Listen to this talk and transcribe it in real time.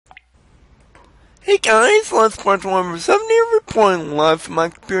Hey guys, let's part 170 reporting live from my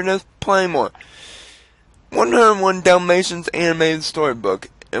computer desk playing more 101 Dalmatians animated storybook.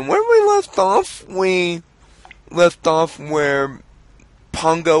 And where we left off where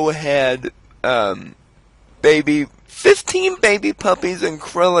Pongo had 15 baby puppies and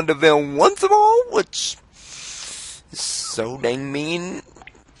Carellia the Ville once of all, which is so dang mean.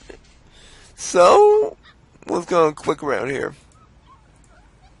 So let's go click around here.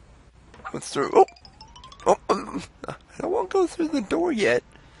 What's through? I don't want to go through the door yet.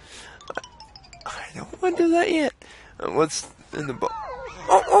 I don't want to do that yet. What's in the book?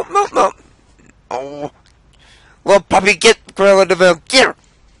 No. Oh, little puppy, get Carellia the Ville. Get her.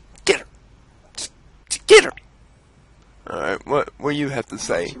 Get her. Alright, what do you have to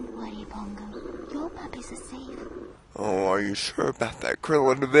say? Don't worry, Pongo. Your puppies are safe. Oh, are you sure about that?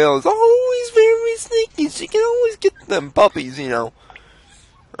 Carellia the Ville is always very sneaky. She can always get them puppies, you know.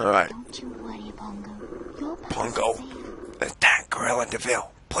 Alright. Don't you worry, Pongo. Your puppies Pongo, are safe. attack Carellia the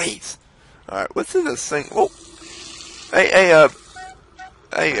Ville, please. Alright, what's in this thing? Oh,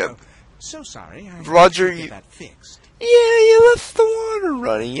 So sorry, I Roger, had to get that fixed. Yeah, you left the water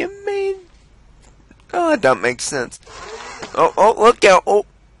running. You made... Oh, that don't make sense. Oh, look out. Oh,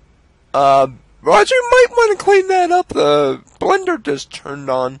 Roger might want to clean that up. The blender just turned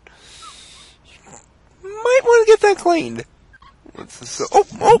on. Might want to get that cleaned. What's this? Oh,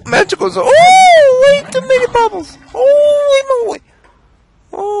 magicals. Oh, wait, the mini bubbles. Holy moly.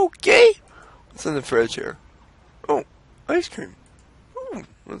 Okay. What's in the fridge here? Oh, ice cream. Ooh,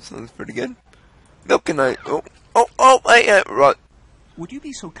 that sounds pretty good. Milk and ice. Rod. Would you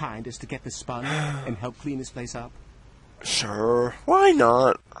be so kind as to get the sponge and help clean this place up? Sure, why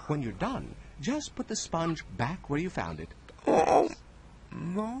not? When you're done, just put the sponge back where you found it. Oh,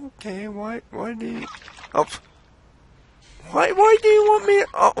 okay, why do you... Oh, why do you want me...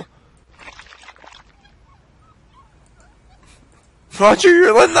 Oh. Roger,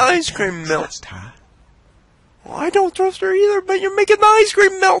 you're letting the ice cream melt. Trust her. Well, I don't trust her either, but you're making the ice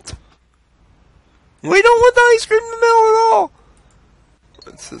cream melt. We don't want the ice cream to melt at all.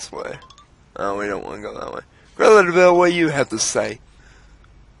 It's this way. Oh, we don't want to go that way. Carellia the Ville, what do you have to say?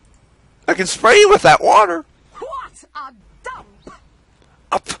 I can spray you with that water. What a dump!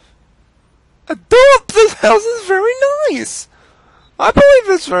 A dump? This house is very nice. I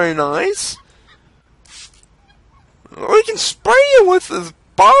believe it's very nice. We can spray you with this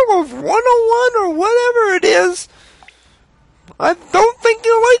bottle of 101 or whatever it is. I don't think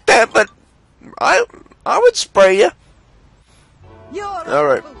you'll like that, but I would spray you. You're All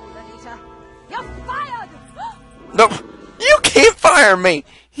right. a fool, Anita. You're fired! No, you can't fire me.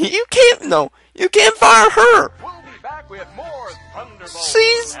 You can't fire her. We'll be back with more Thunderbolts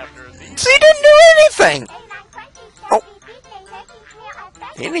She didn't do anything. Oh,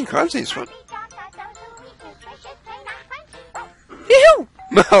 eating crunchies. Ew.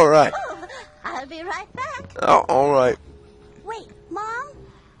 All right. I'll be right back. Oh, all right. Wait, Mom?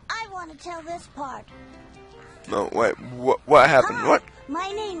 I want to tell this part. No, wait. What happened? Hi, What?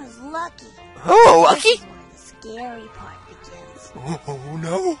 My name is Lucky. Hello, Lucky. This is where the scary part begins. Oh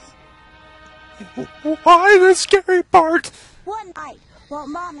no. Why the scary part? One night, while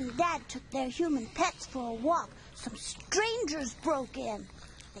Mom and Dad took their human pets for a walk, some strangers broke in.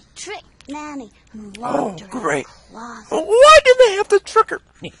 They tricked Nanny and locked her Great. in a closet. Why did they have to trick her?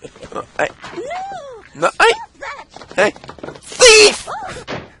 No! Hey, Stop that! hey, thief!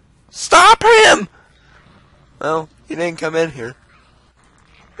 Stop him! Well, he didn't come in here.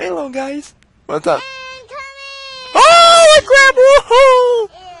 Hello, guys. What's up? Oh, I grabbed. Woohoo!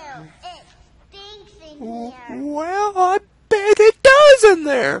 Ew, it stinks in here. Well, I bet it does in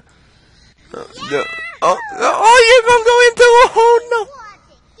there. No. You're gonna go into a hole? No.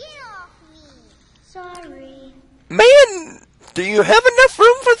 Get off me. Sorry. Man, do you have enough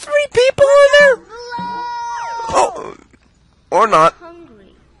room for 3 people in there? Oh, or not.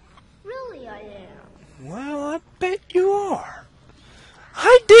 Hungry. Really, I am. Well, I bet you are.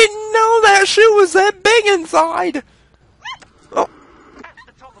 I didn't know that shoe was that big inside. Oh. At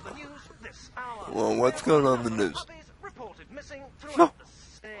the top of the news this hour. Well, what's going on in the news? Puppies reported missing Oh. throughout the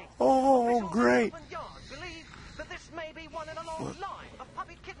state. Oh, Officials at great. Scotland Yard believe that this may be one in a long line of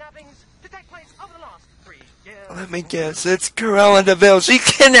puppy kidnappings to take place over the last 3 years. Let me guess. It's Carellia the Ville. She's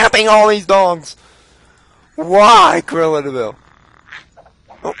kidnapping all these dogs. Why, Carellia the Ville?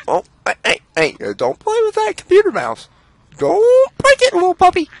 Hey, don't play with that computer mouse. Don't break it, little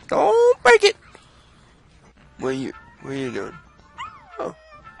puppy. Don't break it. What are you doing? Oh.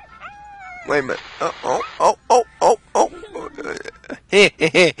 Wait a minute.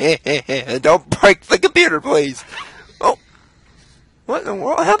 Don't break the computer, please. Oh. What in the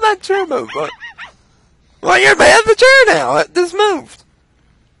world? How'd that chair move? What? Well, you're behind the chair now. It just moved.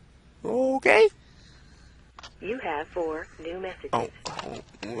 Okay. You have 4 new messages. Oh,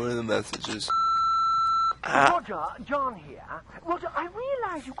 what are the messages? Roger, John here. Roger, I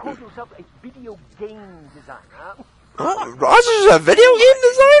realize you call yourself a video game designer. Oh, Roger's a video game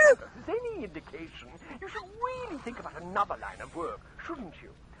designer? If there's any indication, you should really think about another line of work, shouldn't you?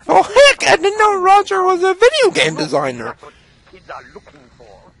 Oh, heck, I didn't know Roger was a video game designer. That's what kids are looking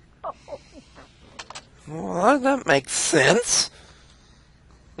for. Well, that makes sense.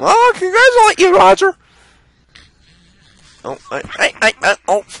 Well, I congratulate you, Roger. Oh,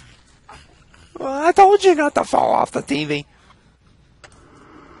 oh. Well, I told you not to fall off the TV.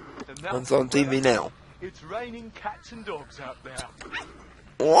 What's on TV now? It's raining cats and dogs out there.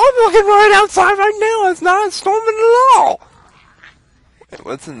 Well, I'm looking right outside right now. It's not storming at all. Wait,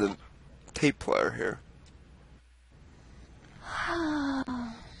 what's in the tape player here?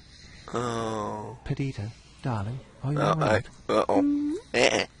 Oh. Perdita, darling, are you Oh, alright? uh-oh.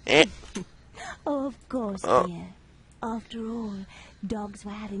 Oh, of course, dear. After all, dogs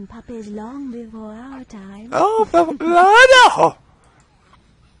were having puppies long before our time. Oh, no.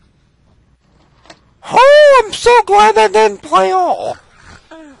 Oh, I'm so glad that didn't play all.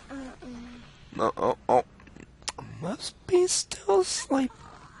 Oh. Must be still asleep.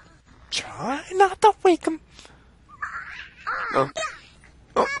 Try not to wake him. Oh.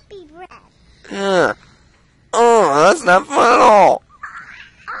 Puppy breath. Yeah. Oh, that's not fun at all.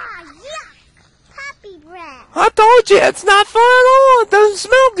 Ah, yuck! Puppy breath. I told you, it's not fun at all. It doesn't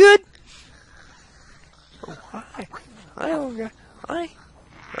smell good. Oh, hi. Hi, okay. Hi.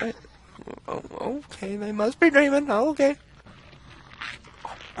 Oh, okay, they must be dreaming. Okay.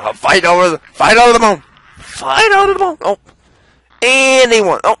 Fight over the bone. Fight over the bone. Oh. And they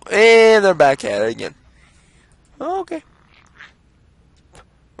won. Oh, and they're back at it again. Okay.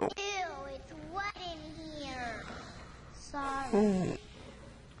 Ew, it's wet in here. Sorry.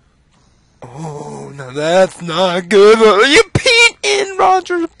 Oh, now that's not good. You peed in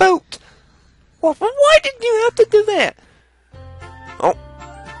Roger's boat. Well, why did you have to do that? Oh.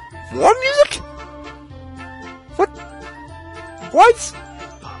 More music? What? What?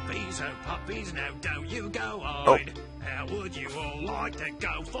 Puppies, oh puppies, now don't you go hide. How would you all like to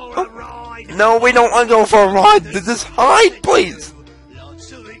go for a ride? No, we don't want to go for a ride. Just hide, please.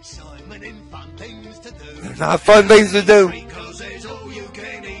 Lots of excitement and fun things to do. They're not fun things to do. Because there's all you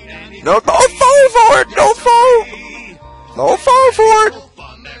can eat and No, don't fall for it. Don't fall. Don't fall for it.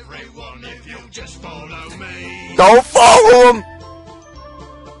 fun everyone if you just follow me. Don't follow him.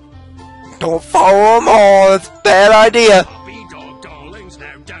 Don't follow him. Oh, that's a bad idea. Puppy dog darlings,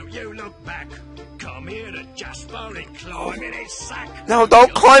 now don't you look back. Come here to Jasper and climb in his sack. No,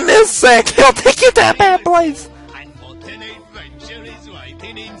 don't climb his sack. He'll take you to that bad place. And what an adventure is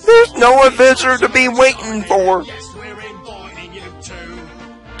waiting in There's no adventure to be waiting for. Yes, we're inviting you to.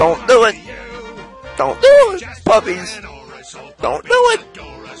 Don't do it. Don't do it, puppies. Don't do it.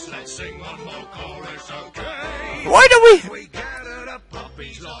 Let's sing one more chorus, okay? Why do we? We gathered up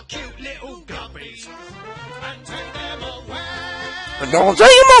puppies like cute little guppies and take them away. Don't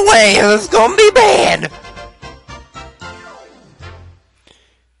take him away. It's gonna be bad.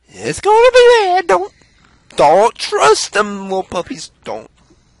 It's gonna be bad. Don't trust them, little puppies. Don't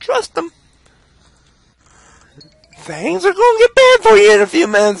trust them. Things are gonna get bad for you in a few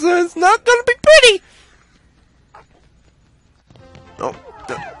minutes. It's not gonna be pretty. Oh,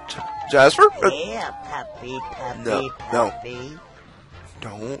 Jasper? Yeah, puppy. No.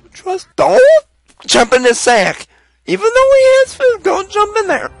 Don't trust. Don't jump in his sack. Even though he has food, don't jump in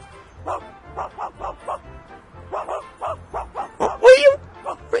there. What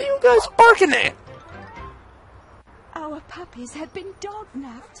are you guys barking at? Our puppies had been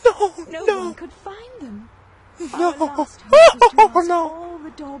dog-napped. No. one could find them. No. Our last hope was to ask No. all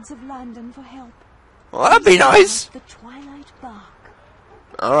the dogs of London for help. Well, that'd be nice. The twilight bark.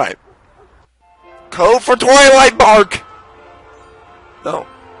 Alright. Code for Twilight Bark. No.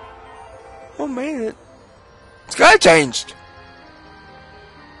 Oh man, it's got changed.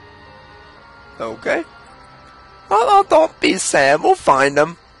 Okay. Oh, don't be sad. We'll find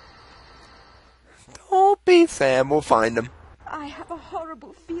them. Don't be sad. We'll find them. I have a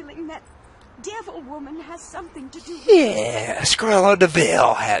horrible feeling that devil woman has something to do with Yeah, Squirrel de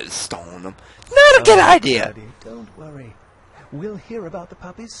Ville has stolen them. Not a good idea. Daddy, don't worry. We'll hear about the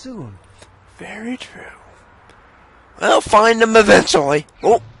puppies soon. Very true. I'll find them eventually.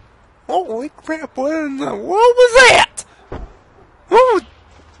 Oh, holy crap! What was that? Oh,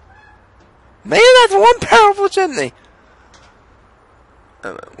 man, that's one powerful chimney.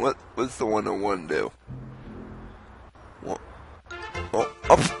 What's the 101 do? What? Oh,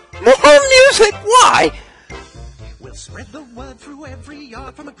 more music. Why? the word through every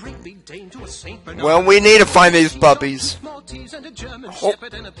yard, from a great big Dane to a Saint Bernard. Well, we need to find these puppies. Maltese and a German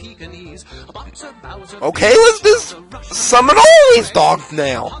Shepherd and a Pekingese. A boxer, Bowser, Okay, let's just summon all these dogs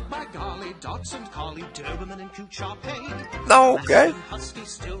now. Hog by golly, Dachshund, Collie, Doberman, and Cute Shar-Pei. Okay. Husky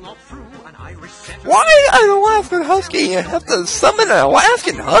still not through, an Irish Setter. Why an Alaskan Husky? You have to summon an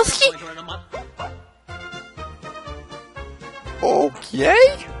Alaskan Husky?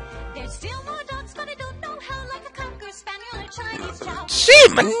 Okay. There's still more dogs, but I don't know how, like a Cocker Spaniel or Chinese Chow.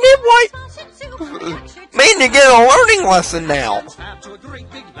 Gee, my nitwhite. Mean to get a learning lesson now. To a great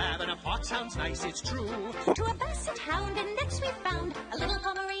big lab and a foxhound's nice, it's true. To a basset hound, and next we found a little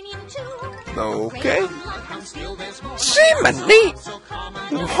Pomeranian too. Okay. Still there's more. Gee, my neat.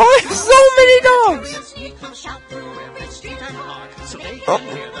 Why so many dogs? We'll shout through every street and park, so they Oh.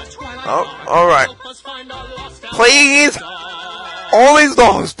 can hear the twilight Oh, bark. alright. Help us find our lost and Please. All these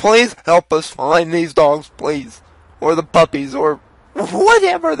dogs, please help us find these dogs, please. Or the puppies, or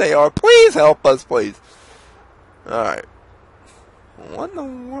whatever they are. Please help us, please. Alright. What in the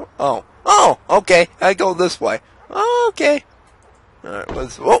world? Oh, okay. I go this way. Okay. Alright,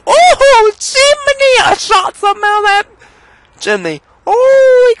 let's. Oh, chimney! I shot something out of that chimney.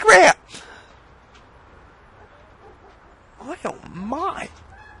 Holy crap! I don't mind.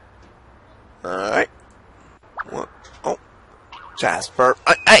 Alright. What? Oh. Jasper.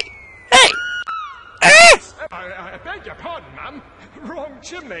 Hey! I beg your pardon, ma'am. Wrong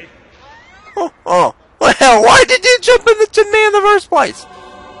chimney. Oh. Well, why did you jump in the chimney in the first place?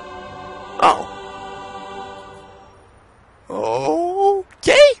 Oh.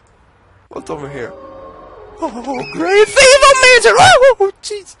 Okay. What's over here? Oh, great evil mansion! Oh,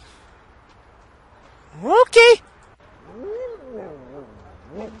 jeez. Okay.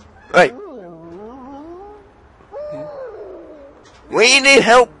 Hey. We need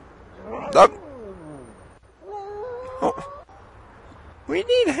help. Doug. Oh. We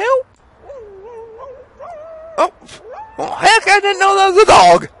need help. Oh, heck, I didn't know that was a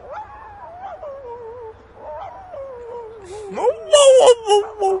dog.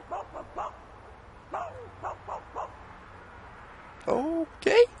 Whoa.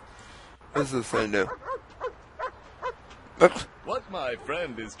 Okay. What's this thing do? What my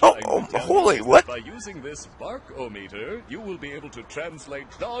friend is trying to tell holy, you is what? that by using this bark-o-meter, you will be able to translate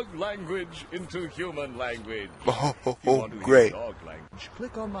dog language into human language. If you want to great. hear dog language,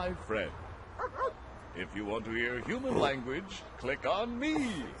 click on my friend. If you want to hear human language, click on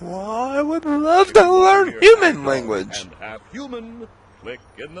me. Well, I would love to learn human language. And half human, click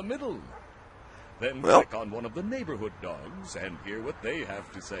in the middle. Then Well. click on one of the neighborhood dogs and hear what they have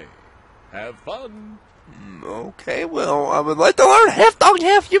to say. Have fun. Okay, well, I would like to learn half dog,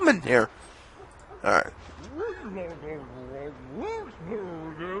 half human here. Alright.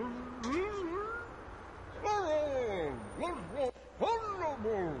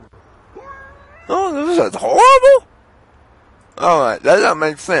 Oh, this is horrible? Alright, that doesn't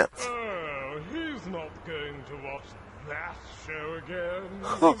make sense. Oh, he's not going to watch that show again.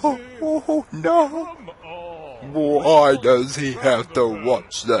 Oh, no. Come on. Why does he have to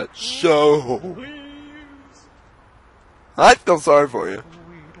watch that show? Please. I feel sorry for you.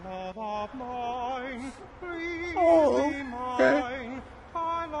 Sweet love of mine, please Oh, be okay. mine.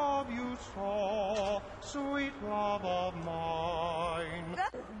 I love you so, sweet love of mine.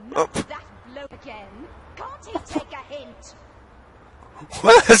 Oh. That bloke again. Can't he take a hint?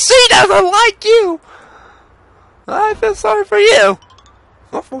 Well, she doesn't like you. I feel sorry for you.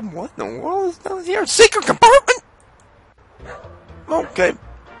 Oh, what in the world is down here? Secret compartment? Okay.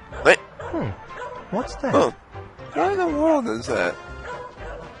 Wait. What's that? Oh. What in the world is that?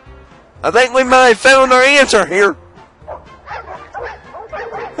 I think we might have found our answer here.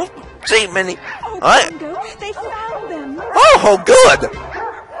 Oh, gee, Minnie. Oh, Pongo, they found them. Oh, good.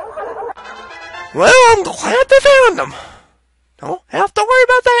 Well, I'm glad they found them. Don't have to worry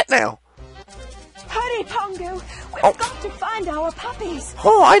about that now. Hurry, Pongo. We've Oh. got to find our puppies.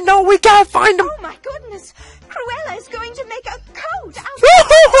 Oh, I know. We gotta find them. Oh, my goodness. Cruella is going to make a coat out of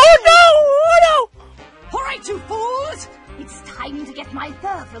Oh, no. Oh, no. All right, you fools. It's time to get my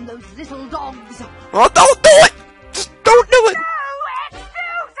fur from those little dogs. Oh, don't do it. Just don't do it. No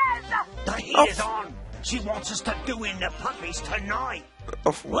excuses! The heat is on. She wants us to do in the puppies tonight.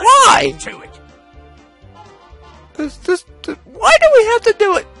 Why? To it. Why do we have to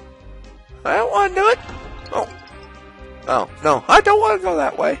do it? I don't want to do it. Oh, no, I don't want to go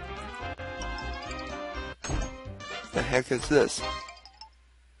that way. What the heck is this?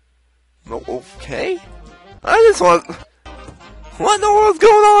 Okay. I just want... What in the world's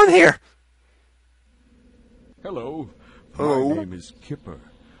going on here? Hello. Hello. My name is Kipper.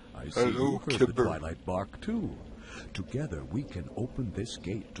 I see Hello, you heard Kipper. the Twilight bark too. Together we can open this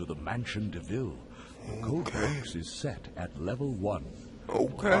gate to the mansion de Ville. The code box is set at level 1. For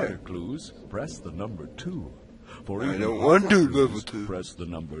harder clues, press the number 2. For I don't want to do level 2. Press the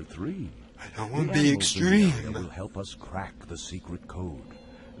number 3. I don't want to be extreme. The will help us crack the secret code.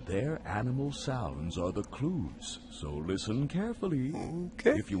 Their animal sounds are the clues, so listen carefully.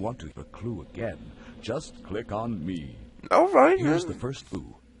 Okay. If you want to hear a clue again, just click on me. Alright. Here's the first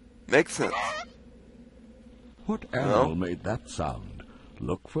clue. Makes sense. What animal made that sound?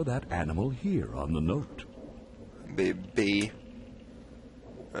 Look for that animal here on the note. B. B.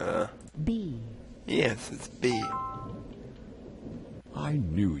 Yes, it's B. I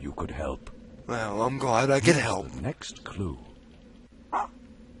knew you could help. Well, I'm glad I could help. The next clue.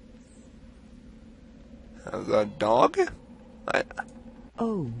 How's that dog?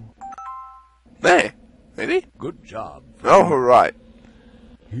 O. Hey, maybe? Good job. Oh, right.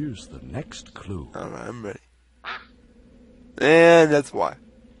 Here's the next clue. Alright, I'm ready. And that's Y.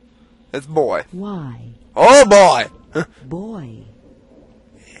 That's boy. Y. Oh, boy! Boy.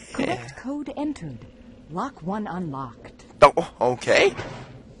 Correct code entered. Lock 1 unlocked. Oh, okay.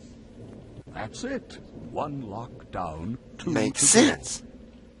 That's it. 1 lock down, 2 Makes to sense.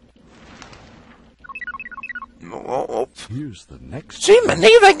 Oh. Here's the next. Gee, man,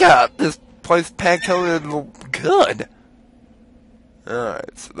 they got this place packed coded good.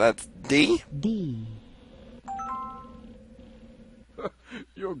 Alright, so that's D. D.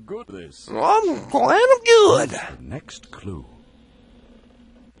 You're good at this. Well, I'm glad I'm good. Here's the next clue.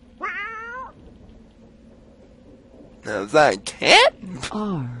 Now, is that a cat?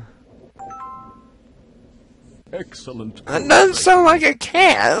 R. Excellent. That doesn't sound like a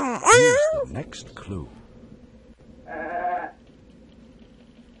cat. Here's the next clue.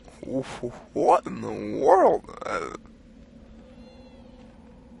 What in the world?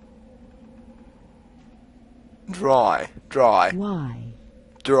 Dry. Y.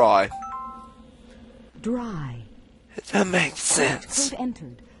 Dry. Dry. That makes sense. Code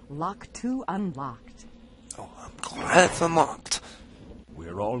entered. Lock 2 unlocked. Oh, I'm glad it's unlocked.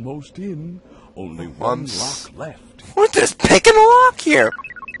 We're almost in. Only 1 lock left. We're just picking a lock here.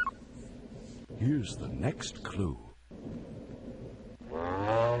 Here's the next clue.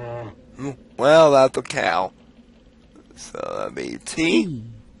 Well, that's a cow. So that'd be T.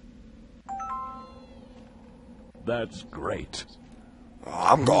 That's great. Oh,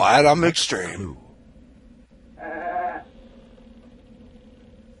 I'm glad I'm extreme.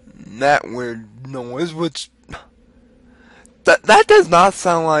 That weird noise, which that does not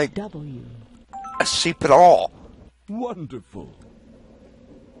sound like W. a sheep at all. Wonderful.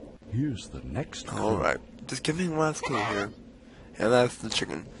 Here's the next clue. Alright, just give me one last clue here. And that's the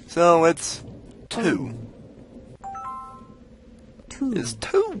chicken. So it's 2. 2. It's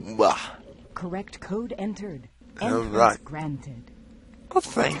 2. Correct code entered. Alright. Entrance granted. Well,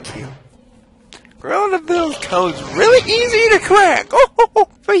 thank you. Gorilla Bill's code's really easy to crack. Oh,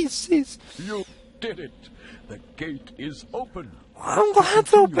 faces. You did it. The gate is open. I'm glad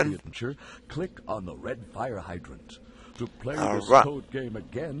it's open. Adventure, click on the red fire hydrant. To play this Alright. code game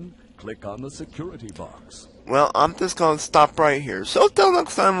again, click on the security box. Well, I'm just going to stop right here. So, till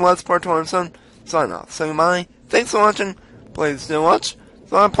next time, let's part 27. Sign off. Say bye. Thanks for watching. Please do watch.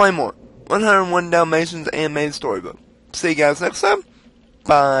 So I play more. 101 Dalmatians animated storybook. See you guys next time.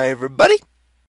 Bye, everybody.